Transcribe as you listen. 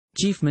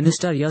Chief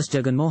Minister YS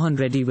Jaganmohan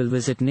Reddy will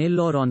visit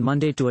Nellore on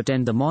Monday to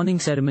attend the mourning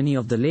ceremony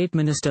of the late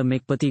Minister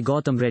Mekapati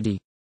Gautam Reddy.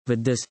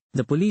 With this,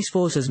 the police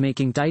force is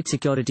making tight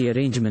security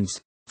arrangements.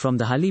 From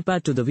the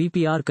helipad to the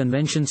VPR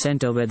Convention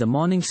Center where the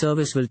mourning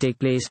service will take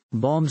place,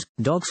 bombs,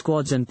 dog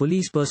squads and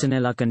police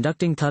personnel are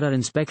conducting thorough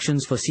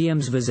inspections for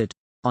CM's visit.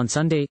 On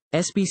Sunday,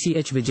 SP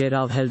CH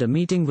Vijayarao held a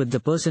meeting with the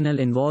personnel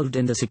involved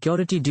in the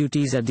security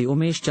duties at the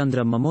Umesh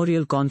Chandra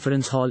Memorial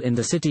Conference Hall in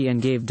the city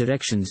and gave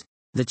directions.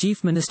 The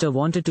Chief Minister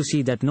wanted to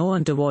see that no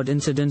untoward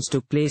incidents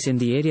took place in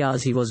the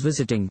areas he was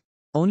visiting.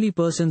 Only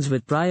persons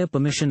with prior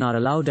permission are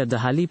allowed at the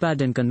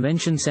helipad and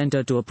convention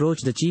center to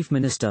approach the Chief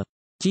Minister.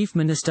 Chief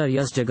Minister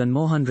YS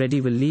Jaganmohan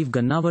Reddy will leave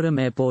Gannavaram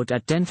Airport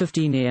at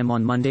 10:15 am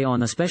on Monday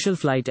on a special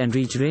flight and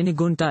reach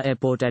Renigunta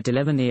Airport at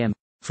 11 am.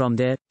 From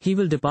there, he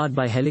will depart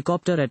by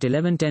helicopter at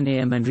 11:10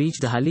 am and reach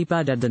the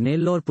helipad at the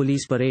Nellore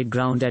Police Parade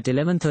Ground at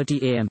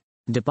 11:30 am.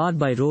 Depart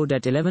by road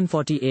at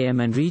 11:40 am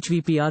and reach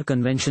VPR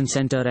Convention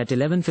Center at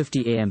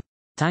 11:50 am.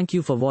 Thank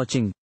you for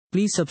watching.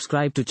 Please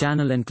subscribe to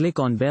channel and click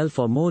on bell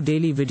for more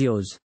daily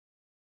videos.